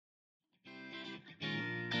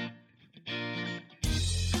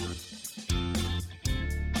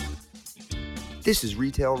This is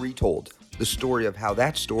Retail Retold, the story of how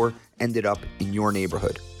that store ended up in your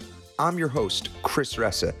neighborhood. I'm your host, Chris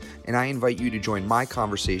Ressa, and I invite you to join my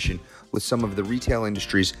conversation with some of the retail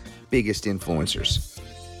industry's biggest influencers.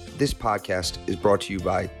 This podcast is brought to you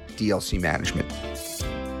by DLC Management.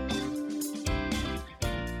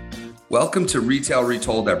 Welcome to Retail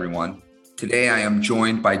Retold, everyone. Today I am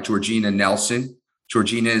joined by Georgina Nelson.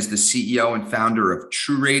 Georgina is the CEO and founder of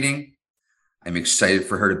TruRating. I'm excited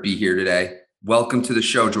for her to be here today. Welcome to the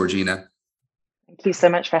show, Georgina. Thank you so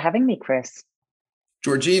much for having me, Chris.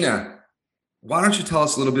 Georgina, why don't you tell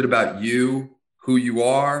us a little bit about you, who you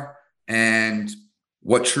are, and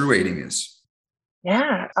what TruRating is?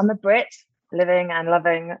 Yeah, I'm a Brit living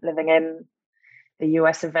in the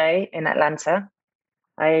US of A in Atlanta.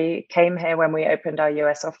 I came here when we opened our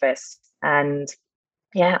US office and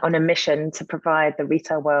on a mission to provide the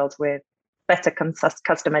retail world with better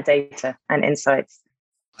customer data and insights.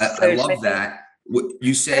 I love that.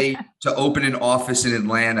 You say to open an office in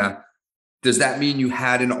Atlanta. Does that mean you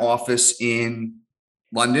had an office in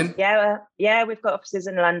London? Yeah, we've got offices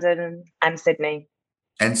in London and Sydney.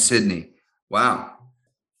 Wow.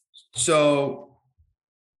 So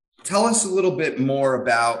tell us a little bit more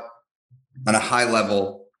about, on a high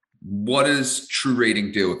level, what does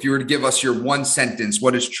TruRating do? If you were to give us your one sentence,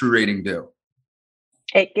 what does TruRating do?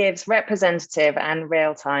 It gives representative and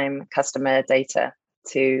real-time customer data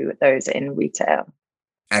to those in retail.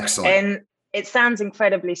 Excellent. And it sounds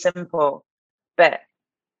incredibly simple, but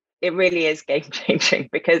it really is game-changing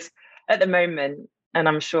because at the moment, and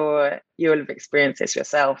I'm sure you'll have experienced this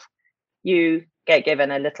yourself, you get given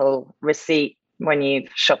a little receipt when you've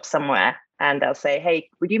shopped somewhere and they'll say, hey,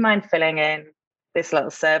 would you mind filling in this little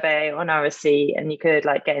survey on our receipt? And you could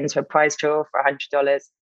get into a prize draw for $100.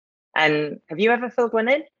 And have you ever filled one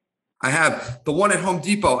in? I have. The one at Home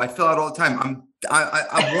Depot, I fill out all the time. I'm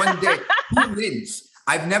one day. Who wins?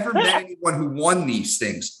 I've never met anyone who won these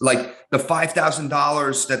things, like the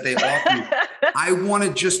 $5,000 that they offer you. I want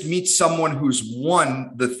to just meet someone who's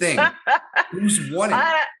won the thing. Who's won it?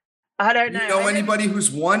 I don't know. You know anybody who's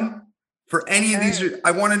won for any of these? I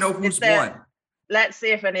want to know who's won. Let's see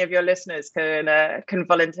if any of your listeners can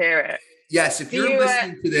volunteer it. Yes, if you're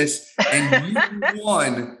listening to this and you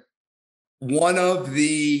won one of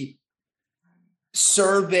the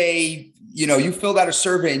survey, you filled out a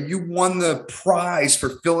survey and you won the prize for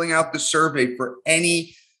filling out the survey for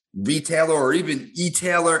any retailer or even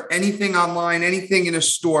e-tailer, anything online, anything in a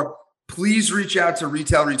store, please reach out to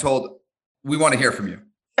Retail Retold. We want to hear from you.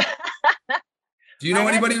 Do you know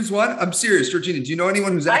anybody who's won? I'm serious, Georgina. Do you know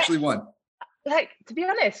anyone who's actually won? To be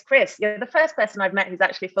honest, Chris, you're the first person I've met who's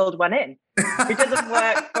actually filled one in. Who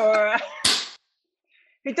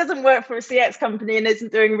doesn't work for a CX company and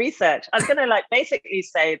isn't doing research. I was going to basically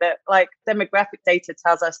say that demographic data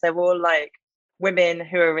tells us they're all women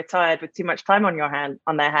who are retired with too much time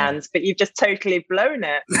on their hands, but you've just totally blown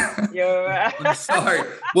it. I'm sorry.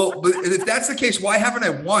 Well, but if that's the case, why haven't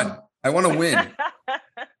I won? I want to win.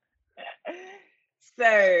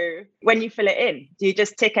 So when you fill it in, do you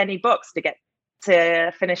just tick any box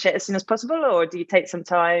to finish it as soon as possible, or do you take some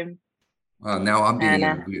time? Well, now I'm being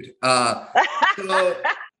interviewed. So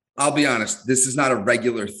I'll be honest, this is not a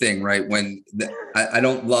regular thing, right? I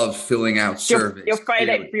don't love filling out surveys. Your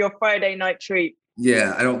Friday night treat.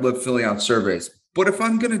 Yeah, I don't love filling out surveys. But if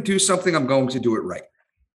I'm going to do something, I'm going to do it right.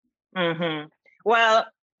 Mm-hmm. Well,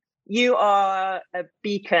 you are a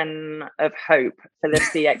beacon of hope for the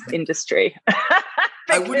CX industry.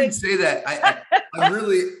 I wouldn't say that. I'm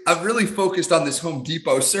really focused on this Home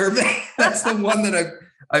Depot survey. That's the one that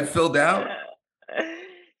I filled out.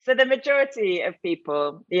 So the majority of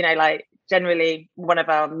people, generally one of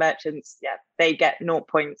our merchants, they get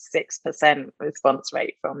 0.6% response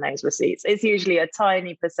rate from those receipts. It's usually a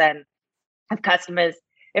tiny percent of customers.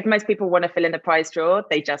 If most people want to fill in the prize draw,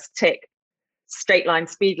 they just tick straight line,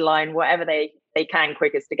 speed line, whatever they can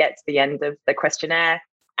quickest to get to the end of the questionnaire.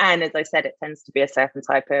 And as I said, it tends to be a certain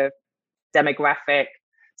type of demographic,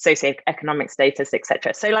 socioeconomic status,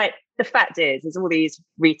 etc. So the fact is all these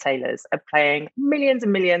retailers are paying millions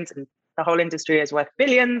and millions, and the whole industry is worth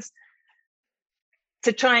billions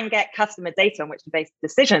to try and get customer data on which to base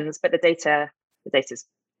decisions. But the data's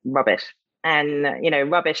rubbish. And,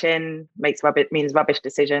 rubbish in means rubbish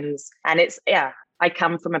decisions. And I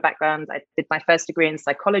come from a background, I did my first degree in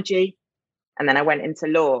psychology, and then I went into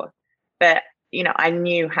law. But, I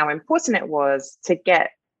knew how important it was to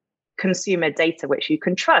get consumer data which you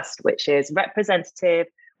can trust, which is representative,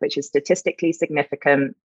 which is statistically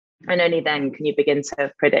significant. And only then can you begin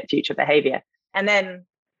to predict future behavior. And then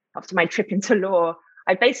after my trip into law,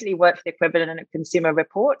 I basically worked for the equivalent of Consumer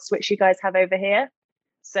Reports, which you guys have over here.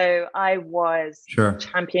 So I was Sure.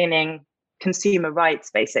 championing consumer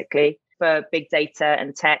rights, basically, for big data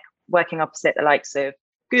and tech, working opposite the likes of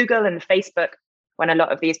Google and Facebook when a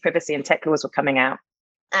lot of these privacy and tech laws were coming out.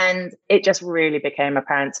 And it just really became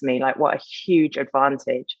apparent to me, like, what a huge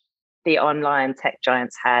advantage the online tech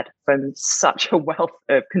giants had from such a wealth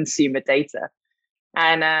of consumer data.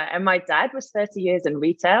 And my dad was 30 years in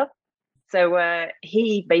retail. So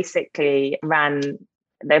he basically ran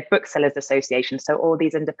the Booksellers Association, so all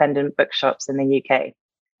these independent bookshops in the UK.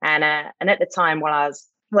 And at the time, while I was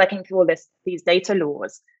working through all these data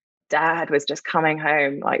laws, Dad was just coming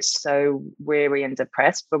home like so weary and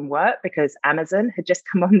depressed from work because Amazon had just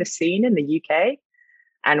come on the scene in the UK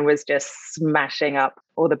and was just smashing up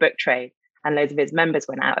all the book trade, and loads of his members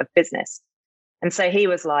went out of business. And so he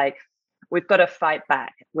was like, we've got to fight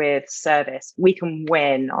back with service. We can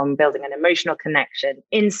win on building an emotional connection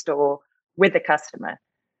in store with the customer.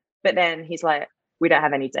 But then he's like, we don't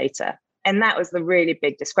have any data. And that was the really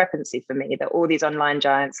big discrepancy for me, that all these online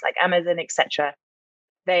giants like Amazon, etc.,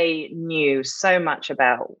 they knew so much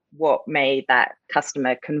about what made that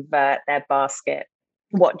customer convert their basket,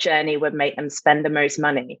 what journey would make them spend the most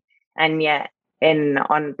money. And yet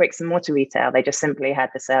on bricks and mortar retail, they just simply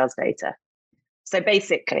had the sales data. So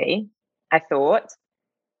basically, I thought,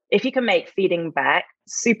 if you can make feeding back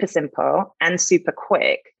super simple and super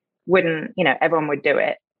quick, everyone would do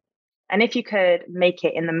it. And if you could make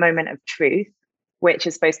it in the moment of truth, which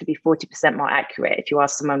is supposed to be 40% more accurate if you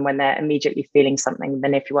ask someone when they're immediately feeling something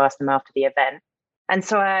than if you ask them after the event. And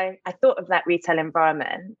so I thought of that retail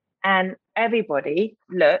environment, and everybody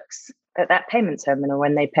looks at that payment terminal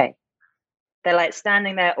when they pay. They're like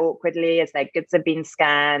standing there awkwardly as their goods are being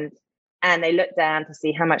scanned, and they look down to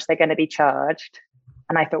see how much they're going to be charged.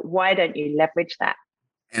 And I thought, why don't you leverage that?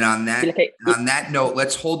 And on that note,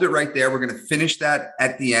 let's hold it right there. We're going to finish that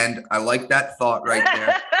at the end. I like that thought right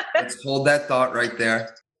there. Let's hold that thought right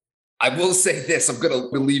there. I will say this. I'm going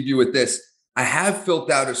to leave you with this. I have filled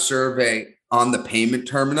out a survey on the payment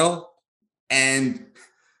terminal, and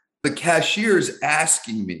the cashier is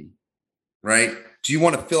asking me, right, do you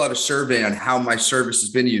want to fill out a survey on how my service has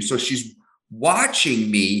been to you? So she's watching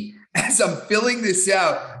me as I'm filling this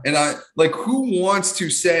out. And I like, who wants to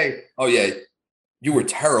say, oh yeah, you were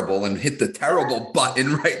terrible, and hit the terrible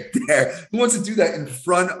button right there? Who wants to do that in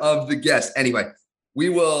front of the guest? Anyway, we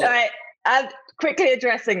will. All right. Quickly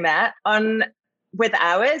addressing that with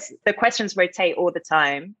ours, the questions rotate all the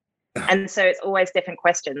time. And so it's always different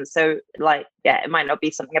questions. So like, yeah, it might not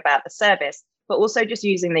be something about the service, but also just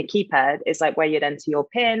using the keypad is like where you'd enter your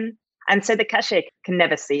PIN. And so the cashier can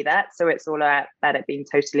never see that. So it's all about it being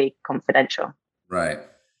totally confidential. Right.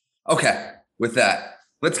 Okay. With that,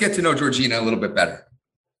 let's get to know Georgina a little bit better.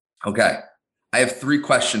 Okay. I have 3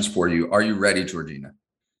 questions for you. Are you ready, Georgina?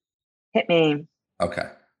 Hit me. Okay.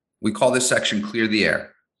 We call this section Clear the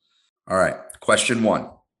Air. All right. Question 1.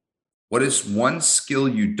 What is one skill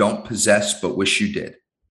you don't possess but wish you did?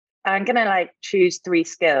 I'm going to choose 3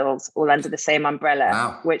 skills all under the same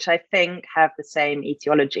umbrella, which I think have the same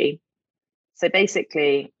etiology. So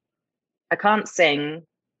basically, I can't sing.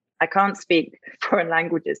 I can't speak foreign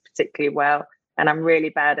languages particularly well. And I'm really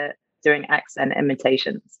bad at doing accent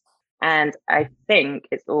imitations. And I think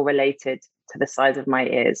it's all related to the size of my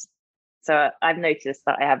ears. So I've noticed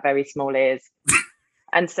that I have very small ears.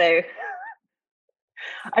 And so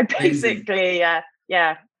I basically, I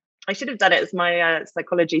should have done it as my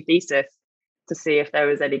psychology thesis to see if there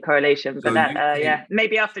was any correlation. But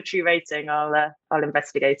maybe after True Rating, I'll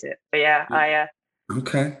investigate it. But yeah,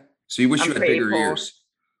 okay. So you wish you had bigger ears.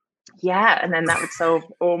 Yeah, and then that would solve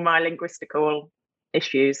all my linguistical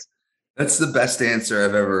issues. That's the best answer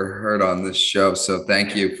I've ever heard on this show. So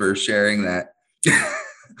thank you for sharing that.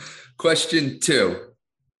 Question 2.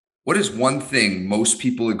 What is one thing most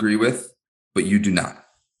people agree with, but you do not?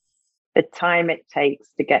 The time it takes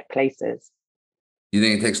to get places. You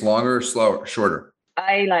think it takes longer or slower, shorter?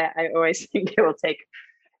 I always think it will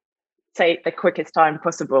take the quickest time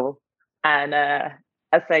possible. And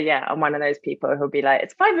I say, yeah, I'm one of those people who'll be like,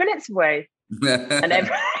 it's 5 minutes away. And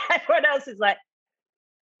everyone else is like,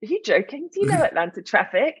 are you joking? Do you know Atlanta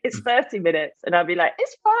traffic? It's 30 minutes. And I'll be like,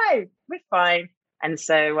 it's fine. We're fine. And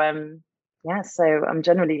so, so I'm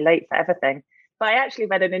generally late for everything. But I actually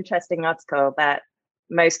read an interesting article that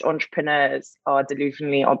most entrepreneurs are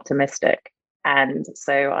delusionally optimistic. And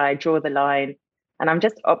so I draw the line, and I'm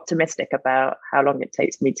just optimistic about how long it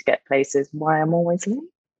takes me to get places, why I'm always late.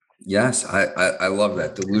 Yes, I love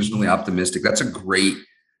that. Delusionally optimistic. That's a great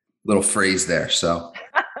little phrase there. So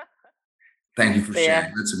thank you for sharing.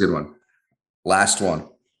 Yeah. That's a good one. Last one.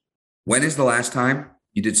 When is the last time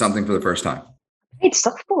you did something for the first time? I played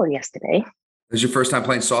softball yesterday. Was your first time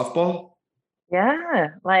playing softball?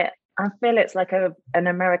 Yeah, like I feel it's like an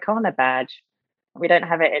Americana badge. We don't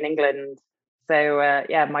have it in England. So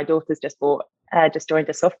yeah, my daughter's just joined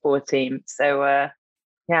a softball team. So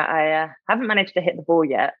yeah, I haven't managed to hit the ball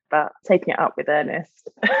yet, but taking it up with Ernest.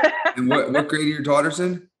 And what grade are your daughters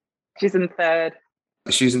in? She's in third.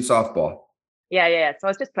 She's in softball. Yeah. So I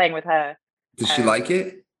was just playing with her. Does she like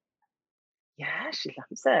it? Yeah, she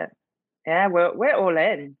loves it. Yeah, we're all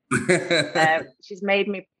in. She's made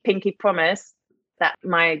me pinky promise that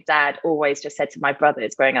my dad always just said to my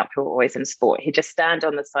brothers growing up who were always in sport. He'd just stand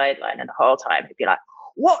on the sideline and the whole time he'd be like,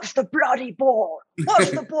 "Watch the bloody ball!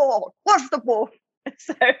 Watch the ball! Watch the ball!"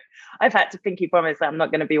 So I've had to pinky promise that I'm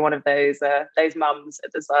not going to be one of those mums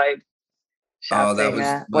at the side shouting, that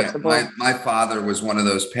was "Watch the ball." my father was one of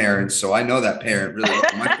those parents, so I know that parent really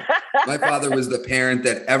well. My father was the parent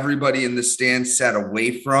that everybody in the stands sat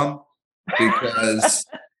away from because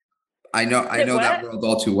I know that world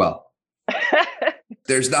all too well.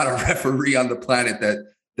 There's not a referee on the planet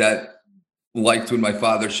that liked when my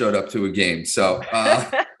father showed up to a game. So,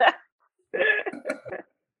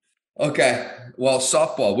 okay. Well,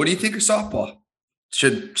 softball. What do you think of softball?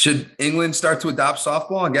 Should England start to adopt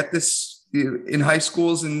softball and get this in high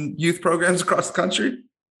schools and youth programs across the country?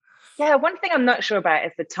 Yeah, one thing I'm not sure about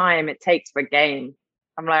is the time it takes for a game.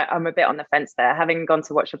 I'm a bit on the fence there. Having gone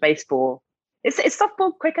to watch a baseball, is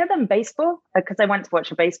softball quicker than baseball? Because I went to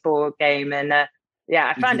watch a baseball game and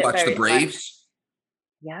yeah, I found it very. Did you watch the Braves?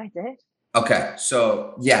 Yeah, I did. Okay,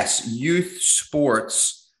 so yes, youth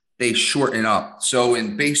sports, they shorten up. So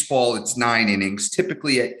in baseball, it's 9 innings.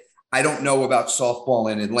 Typically, I don't know about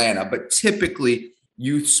softball in Atlanta, but typically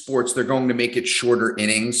youth sports, they're going to make it shorter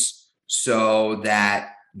innings so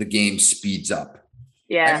that the game speeds up.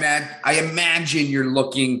 Yeah. I imagine you're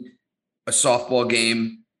looking a softball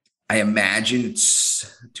game. I imagine it's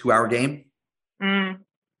a 2-hour game.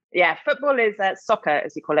 Yeah, football is soccer,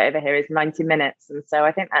 as you call it over here, is 90 minutes. And so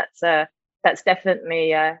I think that's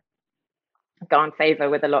definitely gone favor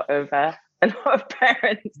with a lot of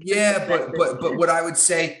parents. Yeah, but what I would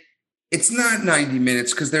say, it's not 90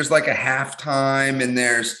 minutes because there's like a halftime and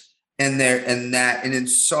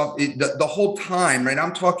the whole time, right?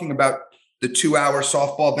 I'm talking about the 2-hour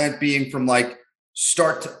softball event being from like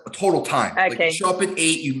start to total time. Okay. Like you show up at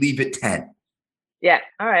 8, you leave at 10. Yeah.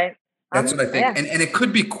 All right. That's what I think. Yeah. And it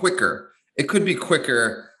could be quicker. It could be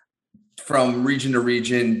quicker from region to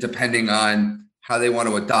region, depending on how they want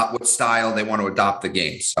to adopt, what style they want to adopt the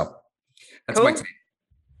game. So that's cool. my take.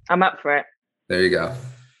 I'm up for it. There you go.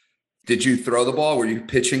 Did you throw the ball? Were you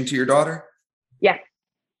pitching to your daughter? Yeah.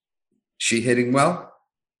 She hitting well?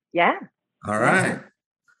 Yeah. All right.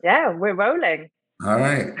 Yeah, we're rolling. All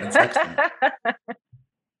right. That's excellent.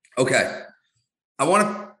 Okay. I want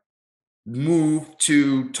to move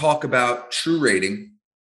to talk about TruRating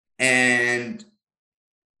and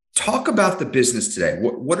talk about the business today.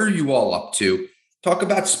 What are you all up to? Talk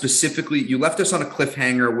about specifically, you left us on a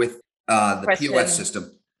cliffhanger with the Question. POS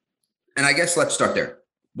system. And I guess let's start there.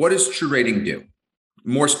 What does TruRating do?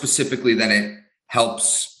 More specifically than it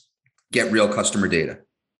helps get real customer data.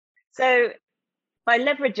 So by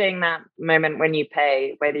leveraging that moment when you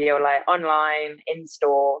pay, whether you're like online, in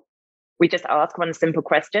store, we just ask one simple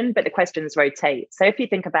question, but the questions rotate. So if you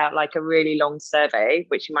think about like a really long survey,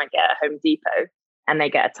 which you might get at Home Depot, and they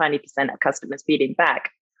get a tiny percent of customers feeding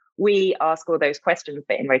back, we ask all those questions,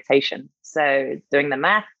 but in rotation. So doing the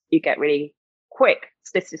math, you get really quick,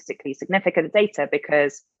 statistically significant data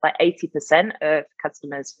because like 80% of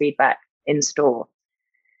customers feedback in store.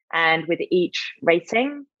 And with each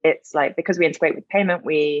rating, it's like, because we integrate with payment,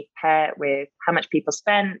 we pair with how much people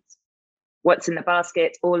spent, what's in the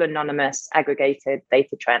basket, all anonymous aggregated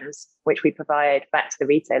data trends, which we provide back to the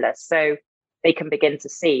retailer. So they can begin to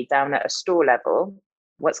see down at a store level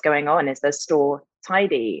what's going on. Is the store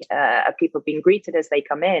tidy? Are people being greeted as they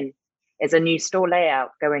come in? Is a new store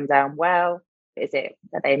layout going down well? Are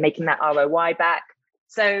they making that ROI back?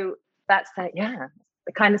 So that's the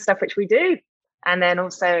kind of stuff which we do. And then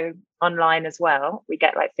also online as well, we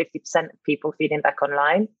get like 50% of people feeding back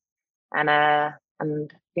online,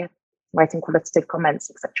 and writing qualitative comments,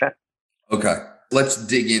 etc. Okay, let's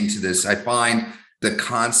dig into this. I find the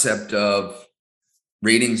concept of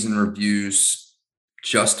ratings and reviews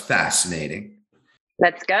just fascinating.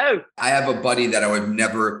 Let's go. I have a buddy that I would have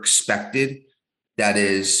never expected that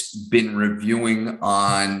has been reviewing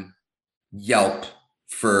on Yelp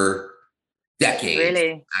for decades.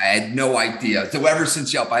 Really? I had no idea. So ever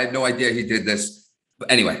since Yelp, I had no idea he did this.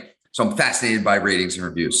 But anyway, so I'm fascinated by ratings and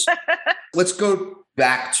reviews. Let's go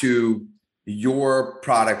back to your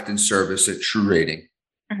product and service at TruRating.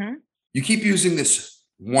 Mm-hmm. You keep using this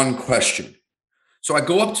one question. So I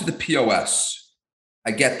go up to the POS.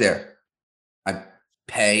 I get there. I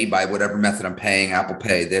pay by whatever method I'm paying, Apple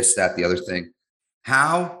Pay, this, that, the other thing.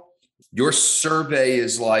 How your survey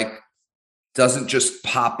is like, doesn't just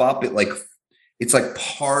pop up. It's like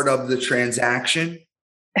part of the transaction.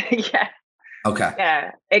 Yeah. Okay.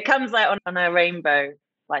 Yeah. It comes like on a rainbow,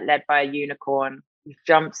 like led by a unicorn. He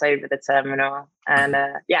jumps over the terminal. And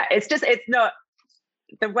it's not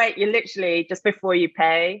the way you literally just before you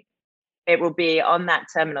pay, it will be on that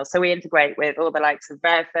terminal. So we integrate with all the likes of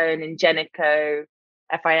Verifone, Ingenico,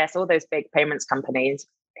 FIS, all those big payments companies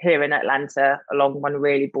here in Atlanta along one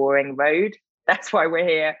really boring road. That's why we're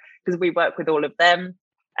here, because we work with all of them.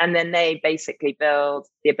 And then they basically build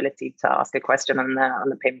the ability to ask a question on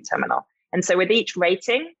the payment terminal. And so with each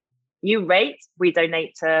rating, you rate, we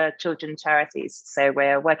donate to children's charities. So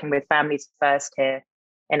we're working with Families First here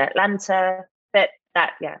in Atlanta.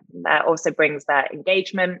 That also brings that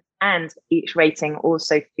engagement, and each rating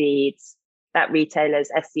also feeds that retailer's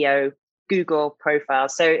SEO Google profile.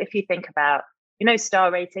 So if you think about, star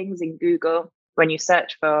ratings in Google, when you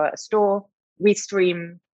search for a store, we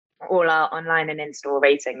stream all our online and in-store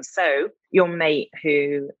ratings. So your mate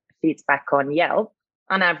who feeds back on Yelp,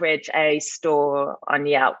 on average, a store on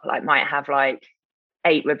Yelp might have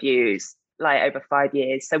 8 reviews over 5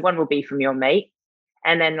 years. So one will be from your mate.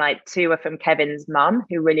 And then 2 are from Kevin's mum,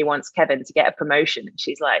 who really wants Kevin to get a promotion. And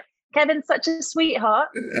she's like, Kevin's such a sweetheart.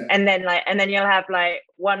 And then you'll have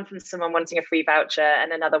one from someone wanting a free voucher,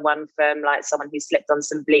 and another one from someone who slipped on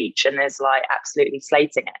some bleach and is absolutely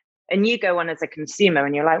slating it. And you go on as a consumer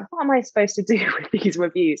and you're like, what am I supposed to do with these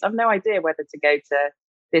reviews? I've no idea whether to go to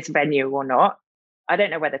this venue or not. I don't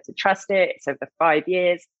know whether to trust it. It's over 5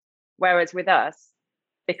 years. Whereas with us,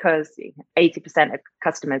 because 80% of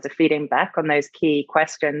customers are feeding back on those key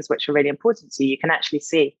questions, which are really important to you, you can actually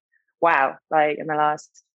see, wow, in the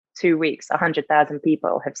last 2 weeks, 100,000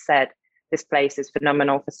 people have said this place is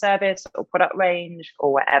phenomenal for service or product range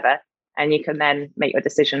or whatever. And you can then make your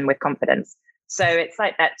decision with confidence. So it's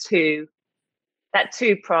that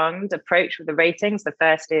two-pronged approach with the ratings. The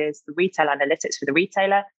first is the retail analytics for the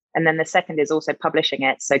retailer. And then the second is also publishing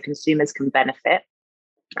it so consumers can benefit,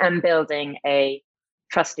 and building a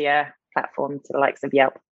trustier platform to the likes of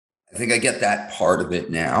Yelp. I think I get that part of it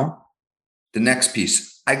now. The next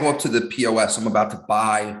piece, I go up to the POS. I'm about to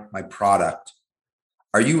buy my product.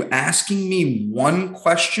 Are you asking me one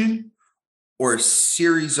question or a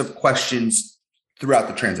series of questions throughout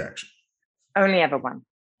the transaction? Only ever one.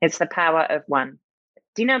 It's the power of one.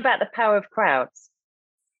 Do you know about the power of crowds?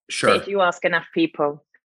 Sure. If you ask enough people,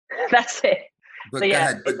 that's it. But so, go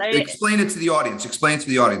ahead. But explain it to the audience. Explain it to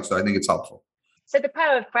the audience, though. I think it's helpful. So the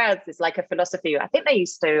power of crowds is a philosophy. I think they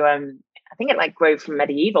used to, I think it grew from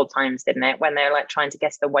medieval times, didn't it? When they're trying to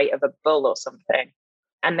guess the weight of a bull or something.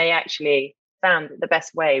 And they actually found that the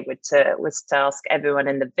best way was to ask everyone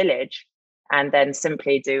in the village, and then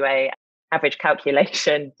simply do a average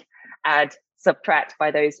calculation, add, subtract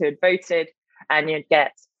by those who had voted, and you'd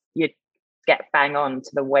get bang on to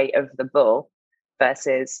the weight of the bull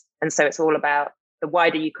versus. And so it's all about the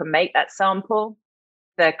wider you can make that sample,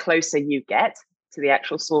 the closer you get to the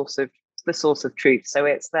actual source of truth. So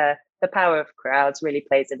it's the power of crowds really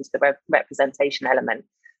plays into the representation element,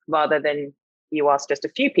 rather than you ask just a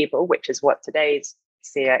few people, which is what today's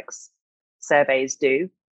CX surveys do.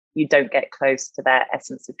 You don't get close to that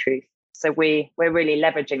essence of truth. So we're really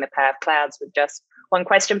leveraging the power of clouds with just one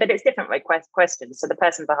question, but it's different questions. So the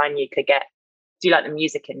person behind you could get, do you like the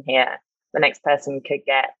music in here? The next person could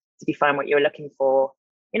get, did you find what you were looking for?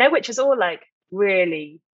 Which is all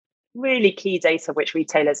really, really key data which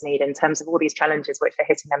retailers need in terms of all these challenges which are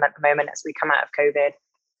hitting them at the moment as we come out of COVID,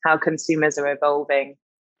 how consumers are evolving,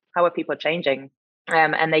 how are people changing?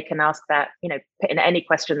 And they can ask that, put in any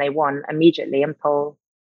question they want immediately and poll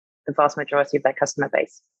the vast majority of their customer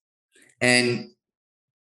base. And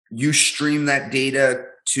you stream that data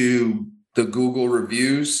to the Google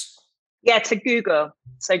reviews? Yeah, to Google.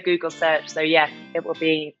 So Google search. So yeah, it will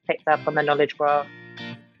be picked up on the knowledge graph.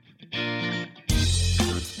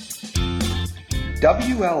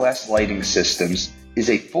 WLS Lighting Systems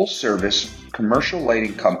is a full-service commercial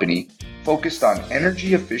lighting company focused on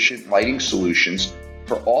energy-efficient lighting solutions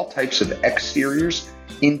for all types of exteriors,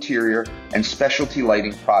 interior, and specialty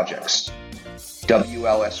lighting projects.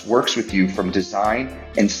 WLS works with you from design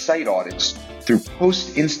and site audits through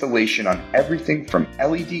post-installation on everything from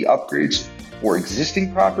LED upgrades for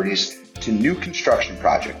existing properties to new construction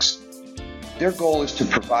projects. Their goal is to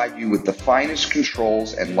provide you with the finest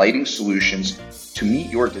controls and lighting solutions to meet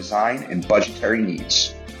your design and budgetary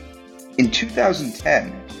needs. In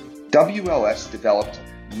 2010, WLS developed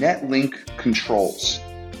NetLink Controls,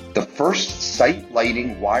 the first site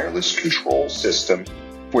lighting wireless control system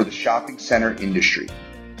for the shopping center industry.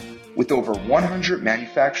 With over 100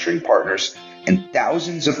 manufacturing partners and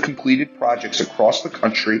thousands of completed projects across the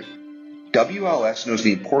country, WLS knows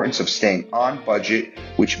the importance of staying on budget,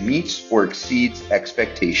 which meets or exceeds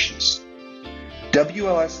expectations.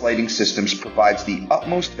 WLS Lighting Systems provides the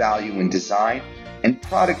utmost value in design and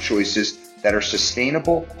product choices that are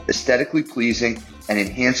sustainable, aesthetically pleasing, and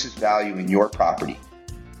enhances value in your property.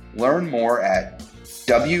 Learn more at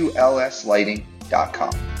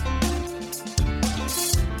WLSlighting.com.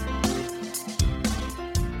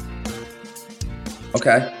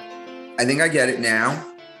 Okay, I think I get it now.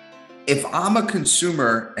 If I'm a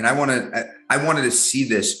consumer and I wanted to see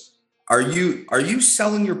this, are you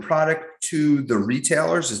selling your product to the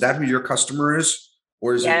retailers? Is that who your customer is,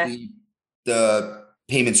 or is it the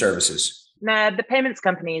payment services? No, the payments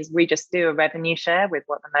companies, we just do a revenue share with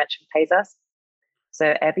what the merchant pays us.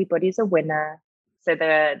 So everybody's a winner. So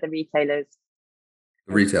the retailers.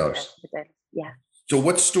 The retailers. Yeah. So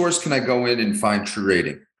what stores can I go in and find True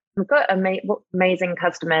Rating? We've got amazing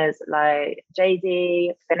customers like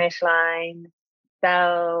JD, Finish Line,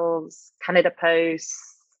 Bells, Canada Post,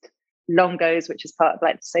 Longo's, which is part of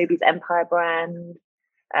like Sobeys Empire brand.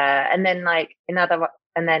 And then I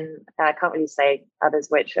can't really say others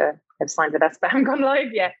which have signed with us but haven't gone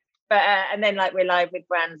live yet. But and then we're live with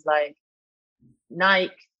brands like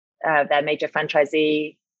Nike, their major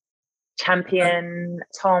franchisee, Champion,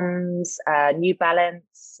 Tom's, New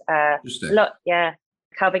Balance,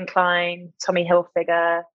 Calvin Klein, Tommy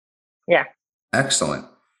Hilfiger. Yeah. Excellent.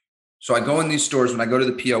 So I go in these stores. When I go to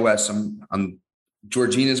the POS,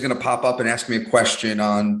 Georgina's going to pop up and ask me a question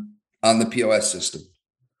on the POS system.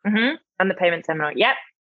 Mm-hmm. On the payment terminal. Yep.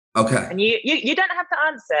 Okay. And you don't have to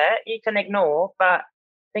answer. You can ignore, but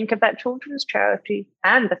think of that children's charity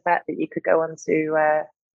and the fact that you could go on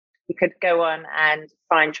and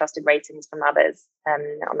find trusted ratings from others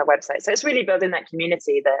on the website. So it's really building that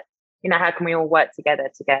community that, how can we all work together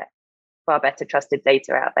to get far better trusted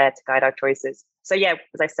data out there to guide our choices? So yeah,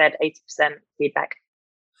 as I said, 80% feedback.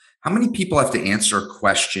 How many people have to answer a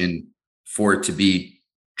question for it to be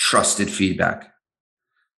trusted feedback?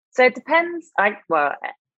 So it depends.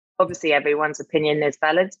 Obviously everyone's opinion is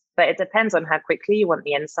valid, but it depends on how quickly you want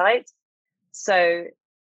the insight. So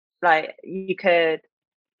it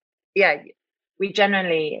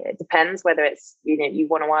depends whether it's, you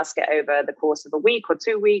want to ask it over the course of a week or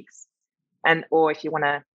 2 weeks, or if you want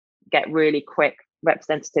to get really quick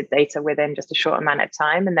representative data within just a short amount of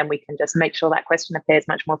time, and then we can just make sure that question appears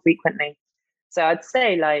much more frequently. So I'd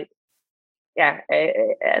say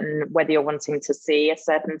and whether you're wanting to see a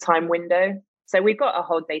certain time window. So we've got a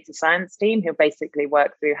whole data science team who basically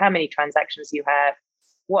work through how many transactions you have,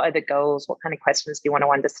 what are the goals, what kind of questions do you want to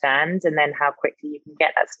understand, and then how quickly you can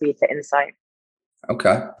get that speed to insight.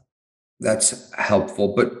 Okay, that's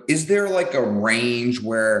helpful. But is there a range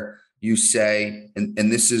where you say, and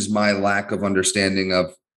this is my lack of understanding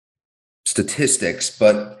of statistics,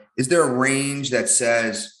 but is there a range that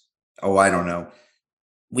says, I don't know,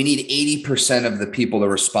 we need 80% of the people to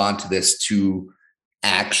respond to this to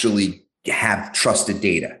actually have trusted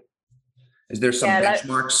data? Is there some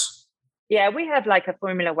benchmarks? We have a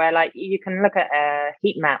formula where you can look at a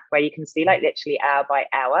heat map where you can see literally hour by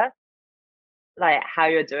hour, how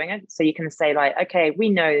you're doing it. So you can say okay, we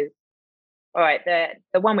know, all right,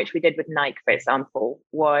 the one which we did with Nike, for example,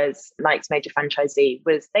 was Nike's major franchisee,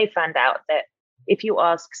 was they found out that if you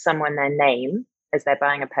ask someone their name as they're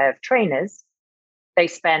buying a pair of trainers, they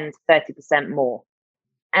spend 30% more.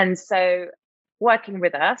 And so working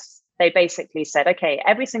with us, they basically said, okay,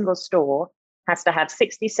 every single store has to have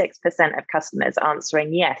 66% of customers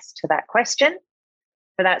answering yes to that question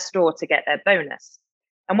for that store to get their bonus.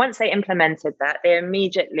 And once they implemented that, they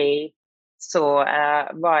immediately saw a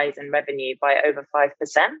rise in revenue by over 5%.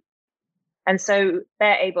 And so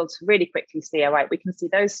they're able to really quickly see, all right, we can see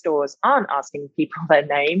those stores aren't asking people their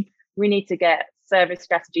name. We need to get service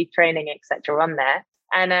strategy training, etc., on there.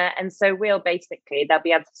 And so they'll be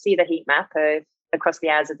able to see the heat map across the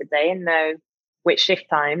hours of the day and know which shift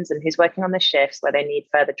times and who's working on the shifts where they need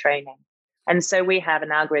further training. And so we have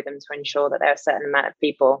an algorithm to ensure that there are a certain amount of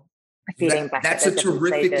people feeding back. That's a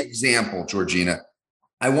terrific example, Georgina.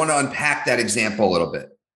 I want to unpack that example a little bit.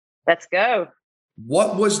 Let's go.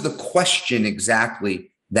 What was the question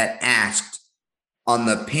exactly that asked on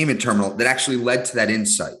the payment terminal that actually led to that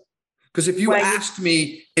insight? Because if you asked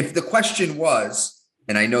me, if the question was,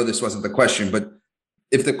 and I know this wasn't the question, but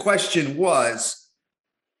if the question was,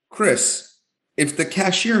 Chris, if the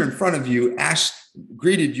cashier in front of you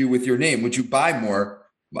greeted you with your name, would you buy more?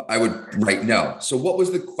 I would write no. So what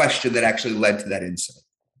was the question that actually led to that insight?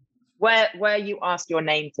 Were you asked your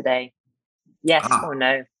name today? Yes or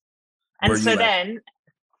no? And so then,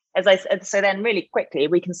 as I said, so then really quickly,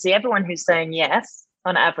 we can see everyone who's saying yes,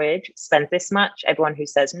 on average, spends this much. Everyone who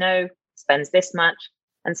says no spends this much.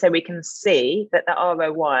 And so we can see that the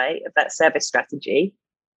ROI of that service strategy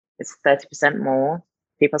is 30% more.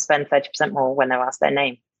 People spend 30% more when they're asked their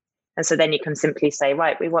name. And so then you can simply say,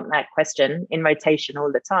 right, we want that question in rotation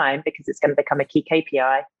all the time because it's going to become a key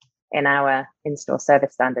KPI in our in-store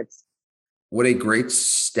service standards. What a great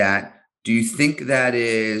stat. Do you think that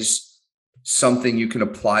is something you can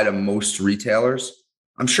apply to most retailers?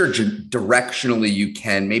 I'm sure directionally you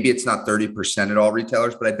can. Maybe it's not 30% at all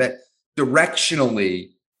retailers, but I bet directionally,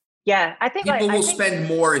 I think people will spend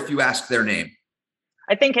more if you ask their name.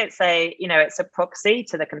 I think it's a proxy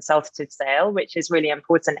to the consultative sale, which is really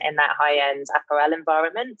important in that high-end apparel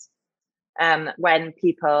environment. When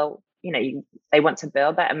people, they want to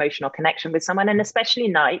build that emotional connection with someone, and especially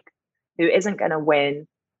Nike, who isn't going to win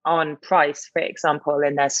on price, for example,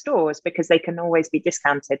 in their stores, because they can always be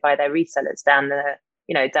discounted by their resellers down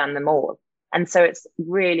the mall. And so it's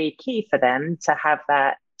really key for them to have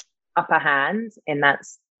that upper hand in that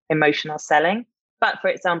emotional selling. But for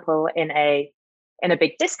example, in a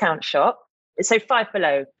big discount shop, so Five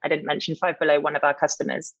Below, I didn't mention Five Below, one of our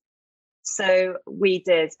customers. So we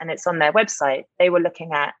did, and it's on their website, they were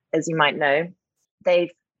looking at, as you might know,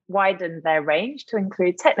 they've widened their range to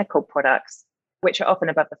include technical products, which are often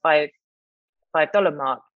above the $5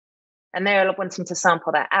 mark. And they're wanting to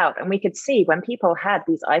sample that out. And we could see when people had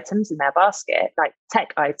these items in their basket, like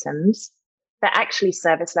tech items, that actually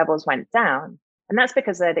service levels went down. And that's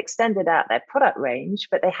because they'd extended out their product range,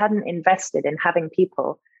 but they hadn't invested in having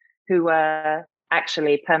people who were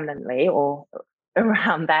actually permanently or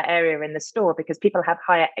around that area in the store, because people have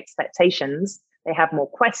higher expectations. They have more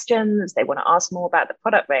questions. They want to ask more about the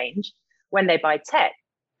product range when they buy tech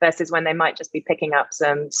versus when they might just be picking up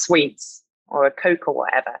some sweets or a Coke or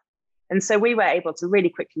whatever. And so we were able to really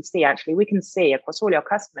quickly see, actually, we can see across all your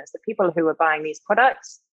customers, the people who are buying these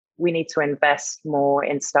products, we need to invest more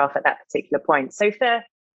in staff at that particular point. So for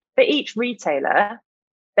each retailer,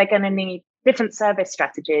 they're going to need different service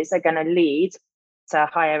strategies. They're going to lead to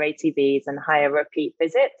higher ATVs and higher repeat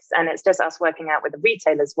visits. And it's just us working out with the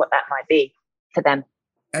retailers what that might be for them.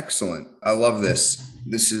 Excellent. I love this.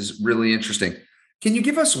 This is really interesting. Can you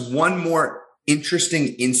give us one more interesting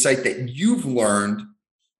insight that you've learned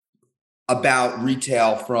about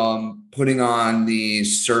retail from putting on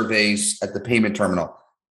these surveys at the payment terminal?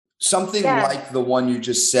 Something like the one you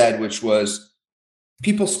just said, which was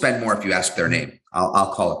people spend more if you ask their name.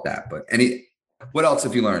 I'll call it that. But what else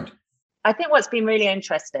have you learned? I think what's been really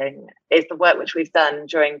interesting is the work which we've done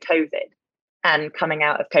during COVID and coming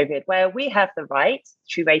out of COVID, where we have the right,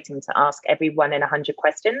 True Rating, to ask every 1 in 100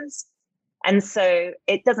 questions. And so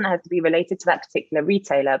it doesn't have to be related to that particular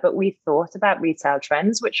retailer, but we've thought about retail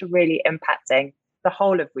trends, which are really impacting the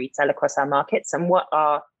whole of retail across our markets and what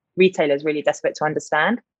are retailers really desperate to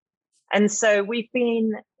understand. And so we've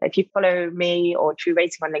been, if you follow me or True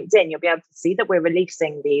Rating on LinkedIn, you'll be able to see that we're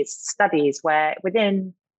releasing these studies where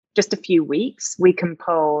within just a few weeks, we can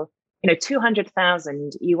poll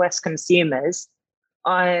 200,000 US consumers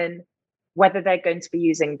on whether they're going to be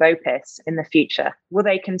using BOPIS in the future. Will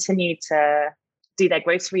they continue to do their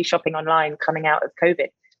grocery shopping online coming out of COVID?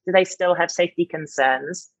 Do they still have safety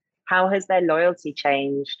concerns? How has their loyalty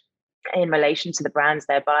changed in relation to the brands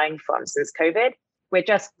they're buying from since COVID? We're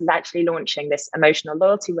just actually launching this emotional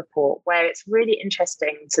loyalty report where it's really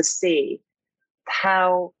interesting to see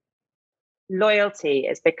how loyalty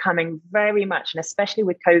is becoming very much, and especially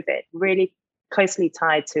with COVID, really closely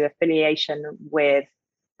tied to affiliation with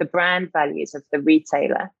the brand values of the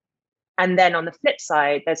retailer. And then on the flip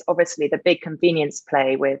side, there's obviously the big convenience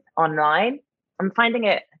play with online. I'm finding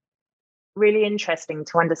it really interesting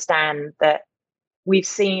to understand that we've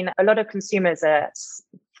seen a lot of consumers are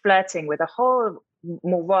flirting with a whole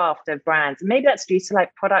more raft of brands. Maybe that's due to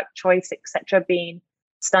like product choice, etc., being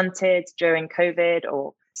stunted during COVID,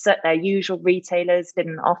 or their usual retailers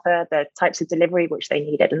didn't offer the types of delivery which they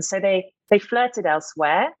needed. And so they flirted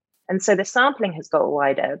elsewhere. And so the sampling has got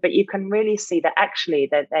wider, but you can really see that actually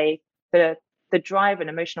that the drive and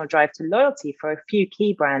emotional drive to loyalty for a few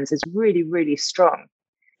key brands is really, really strong.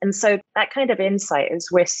 And so that kind of insight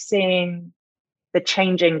is we're seeing the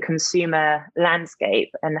changing consumer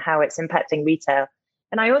landscape and how it's impacting retail.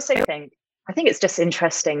 And I also think it's just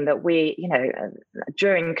interesting that we,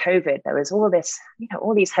 during COVID, there was all this,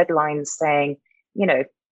 all these headlines saying,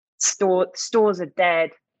 stores are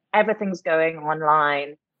dead, everything's going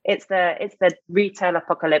online. It's the retail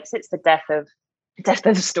apocalypse. It's the death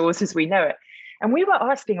of stores as we know it. And we were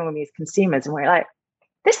asking all these consumers, and we're like,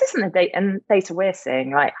 this isn't the data we're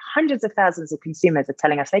seeing. Like hundreds of thousands of consumers are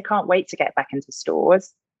telling us they can't wait to get back into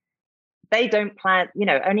stores. They don't plan,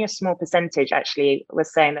 only a small percentage actually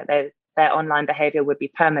was saying that their online behavior would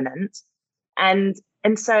be permanent. And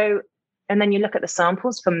so, and then you look at the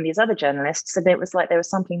samples from these other journalists, and it was like there was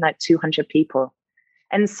something like 200 people.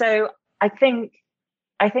 And so I think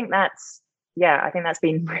that's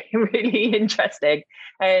been really interesting.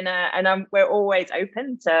 And we're always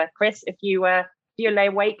open to, Chris, if you lay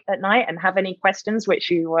awake at night and have any questions which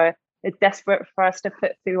you were desperate for us to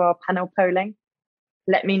put through our panel polling,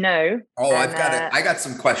 let me know. Oh, I got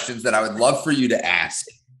some questions that I would love for you to ask.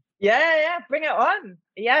 Yeah, bring it on.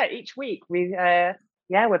 Yeah, each week we're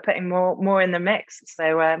putting more in the mix.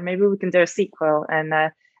 So maybe we can do a sequel, and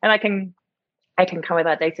I can come with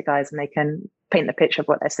our data guys, and they can paint the picture of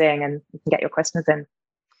what they're seeing, and you can get your questions in.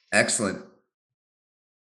 Excellent.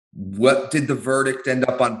 What did the verdict end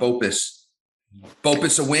up on BOPIS?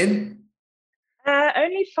 BOPIS a win?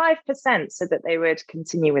 Only 5% said that they would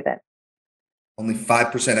continue with it. Only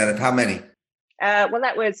 5% out of how many? Well,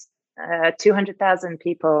 that was 200,000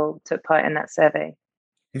 people took part in that survey.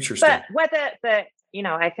 Interesting. But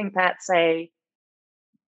I think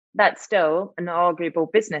that's still an arguable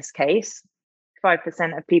business case.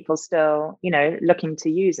 5% of people still, looking to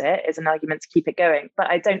use it is an argument to keep it going. But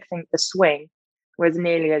I don't think the swing was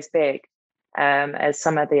nearly as big as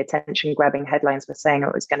some of the attention-grabbing headlines were saying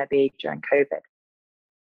it was going to be during COVID.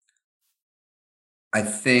 I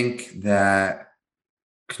think that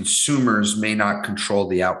consumers may not control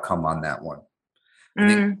the outcome on that one. I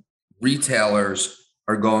think retailers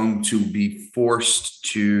are going to be forced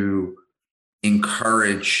to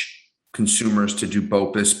encourage consumers to do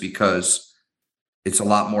BOPIS because it's a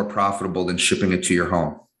lot more profitable than shipping it to your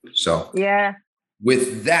home. So yeah.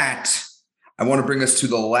 With that, I want to bring us to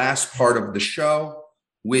the last part of the show,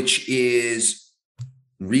 which is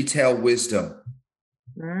retail wisdom.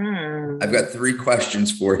 I've got 3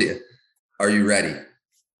 questions for you. Are you ready?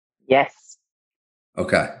 Yes.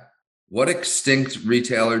 Okay. What extinct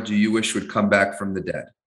retailer do you wish would come back from the dead?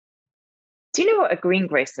 Do you know what a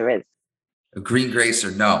greengrocer is? A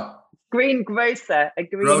greengrocer? No. Greengrocer. A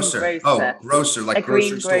greengrocer. Oh, grocer, like a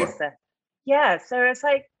grocery store. Yeah. So it's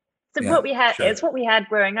like, what we had, it's what we had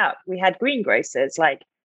growing up. We had greengrocers,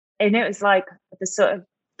 and it was like the sort of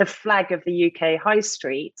the flag of the UK high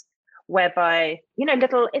street, whereby,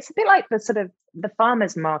 it's a bit like the sort of the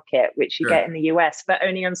farmer's market, which you get in the US, but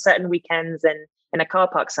only on certain weekends and in a car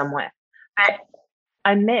park somewhere.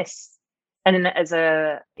 I miss, and as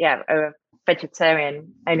a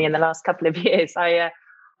vegetarian only in the last couple of years, I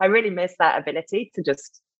really miss that ability to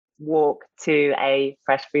just walk to a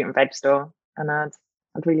fresh fruit and veg store, and I'd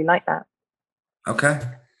really like that. Okay.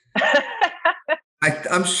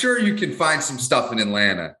 I'm sure you can find some stuff in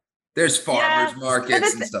Atlanta. There's farmers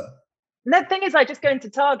markets and stuff. The thing is, I just go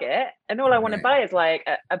into Target and all I want to buy is like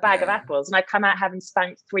a bag of apples, and I come out having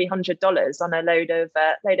spent $300 on a load of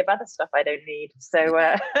other stuff I don't need. So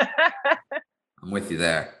I'm with you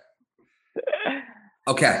there.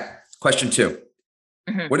 Okay. Question 2.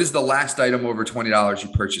 What is the last item over $20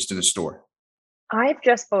 you purchased in a store? I've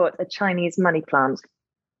just bought a Chinese money plant.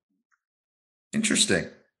 Interesting.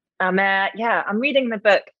 I'm reading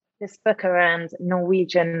this book around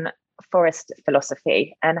Norwegian forest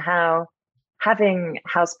philosophy and how having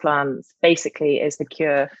houseplants basically is the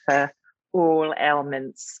cure for all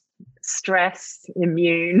ailments: stress,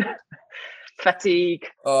 immune, fatigue.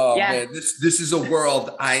 Oh man, this is a world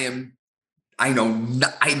I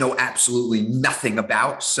know absolutely nothing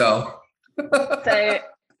about. So $20,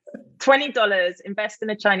 invest in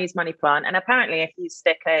a Chinese money plant, and apparently, if you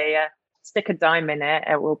stick a dime in it,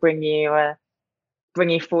 it will bring you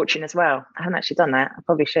fortune as well. I haven't actually done that. I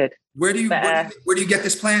probably should. Where do you get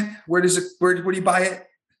this plant? Where do you buy it?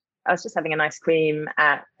 I was just having an ice cream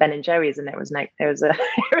at Ben and Jerry's, and it was in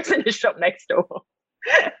a shop next door.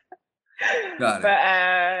 Got it. But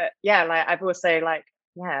I've also my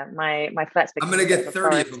flat's. I'm gonna get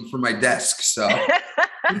 30 of them for my desk, so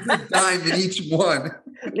a dime in each one.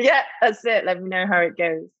 Yeah, that's it. Let me know how it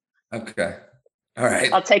goes. Okay. All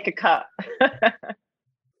right. I'll take a cut.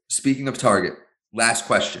 Speaking of Target, last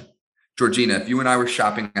question. Georgina, if you and I were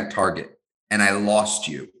shopping at Target and I lost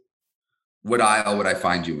you, what aisle would I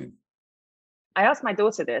find you in? I asked my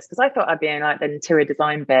daughter this because I thought I'd be in like the interior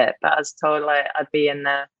design bit, but I was told I'd be in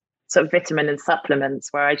the sort of vitamin and supplements,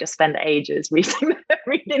 where I just spend ages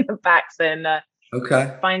reading the backs and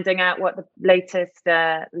finding out what the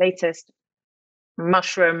latest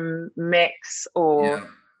mushroom mix or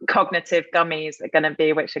cognitive gummies are going to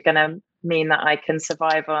be, which are going to mean that I can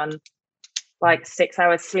survive on like 6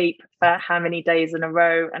 hours sleep for how many days in a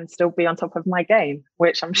row and still be on top of my game,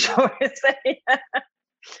 which I'm sure is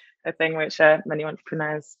a thing which many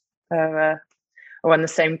entrepreneurs are on the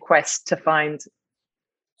same quest to find.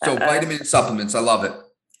 So vitamin supplements, I love it.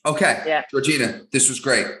 Okay, yeah. Georgina, this was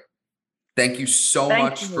great. Thank you so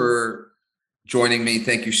much for joining me.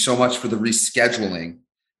 Thank you so much for the rescheduling.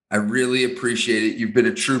 I really appreciate it. You've been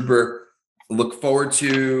a trooper. Look forward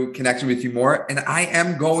to connecting with you more. And I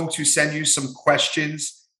am going to send you some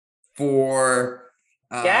questions for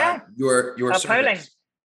your surveys.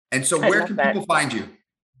 And so where can people find you?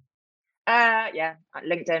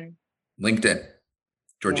 LinkedIn.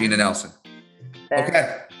 Georgina Nelson. There.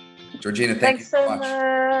 Okay. Georgina, thanks so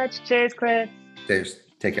much. Cheers, Chris. Cheers.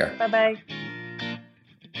 Take care. Bye-bye.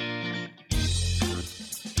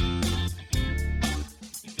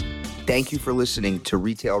 Thank you for listening to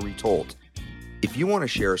Retail Retold. If you want to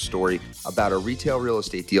share a story about a retail real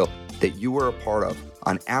estate deal that you were a part of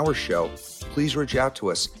on our show, please reach out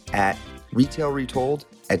to us at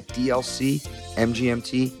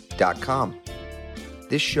retailretold@dlcmgmt.com.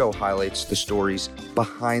 This show highlights the stories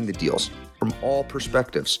behind the deals from all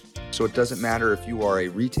perspectives, so it doesn't matter if you are a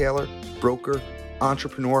retailer, broker,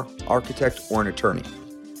 entrepreneur, architect, or an attorney.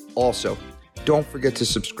 Also, don't forget to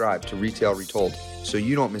subscribe to Retail Retold so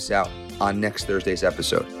you don't miss out on next Thursday's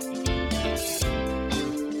episode.